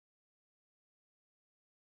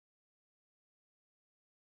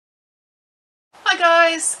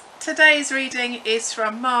guys, today's reading is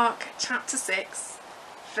from Mark chapter 6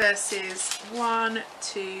 verses 1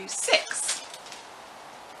 to 6.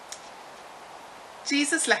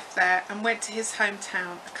 Jesus left there and went to his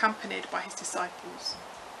hometown accompanied by his disciples.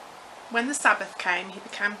 When the Sabbath came, he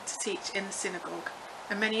began to teach in the synagogue,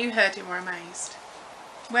 and many who heard him were amazed.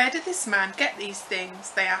 "Where did this man get these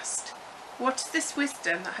things?" they asked. "What is this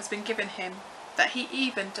wisdom that has been given him, that he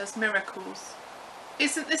even does miracles?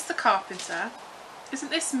 Isn't this the carpenter? Isn't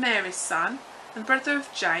this Mary's son, and brother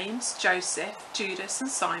of James, Joseph, Judas and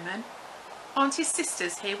Simon? Aren't his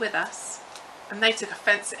sisters here with us?" And they took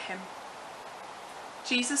offence at him.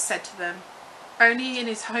 Jesus said to them, "Only in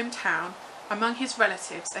his hometown, among his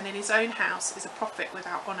relatives and in his own house is a prophet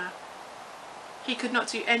without honour." He could not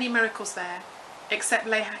do any miracles there, except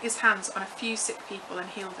lay his hands on a few sick people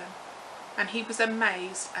and heal them, and he was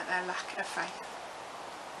amazed at their lack of faith.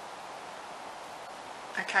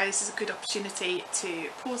 Okay, this is a good opportunity to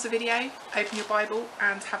pause the video, open your Bible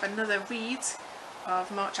and have another read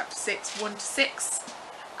of Mark chapter 6, 1 to 6,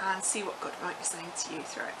 and see what God might be saying to you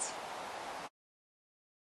through it.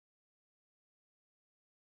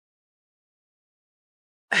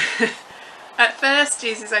 At first,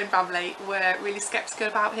 Jesus' own family were really sceptical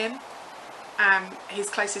about him. His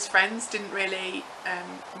closest friends didn't really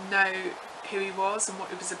know who he was and what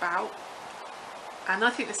he was about. And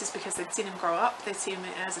I think this is because they'd seen him grow up, they'd seen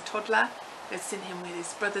him as a toddler, they'd seen him with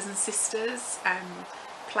his brothers and sisters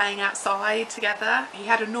playing outside together. He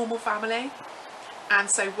had a normal family, and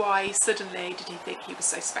so why suddenly did he think he was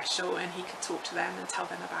so special and he could talk to them and tell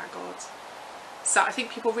them about God? So I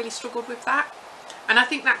think people really struggled with that, and I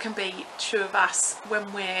think that can be true of us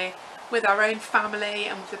when we're with our own family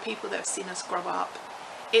and with the people that have seen us grow up.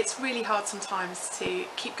 It's really hard sometimes to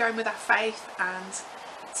keep going with our faith and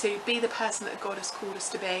to be the person that God has called us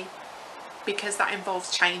to be, because that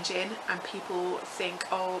involves changing, and people think,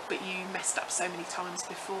 "Oh, but you messed up so many times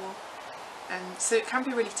before," and so it can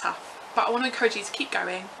be really tough. But I want to encourage you to keep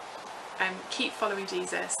going and keep following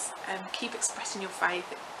Jesus and keep expressing your faith,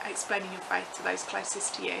 explaining your faith to those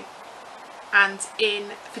closest to you. And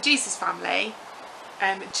for Jesus' family,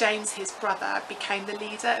 James, his brother, became the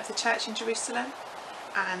leader of the church in Jerusalem,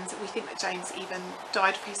 and we think that James even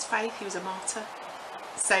died for his faith. He was a martyr.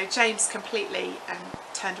 So James completely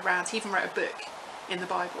turned around. He even wrote a book in the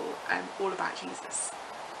Bible all about Jesus.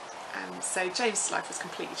 So James' life was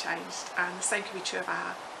completely changed, and the same can be true of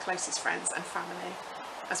our closest friends and family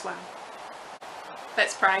as well.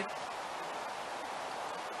 Let's pray.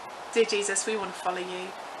 Dear Jesus, we want to follow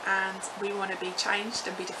you and we want to be changed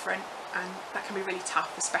and be different, and that can be really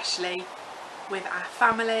tough, especially with our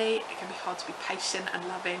family. It can be hard to be patient and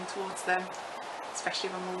loving towards them, especially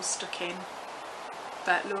when we're all stuck in.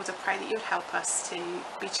 But Lord, I pray that you would help us to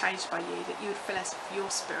be changed by you, that you would fill us with your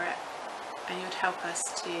spirit, and you would help us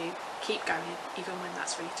to keep going even when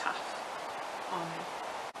that's really tough. Amen.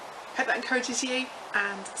 Hope that encourages you,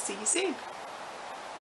 and see you soon.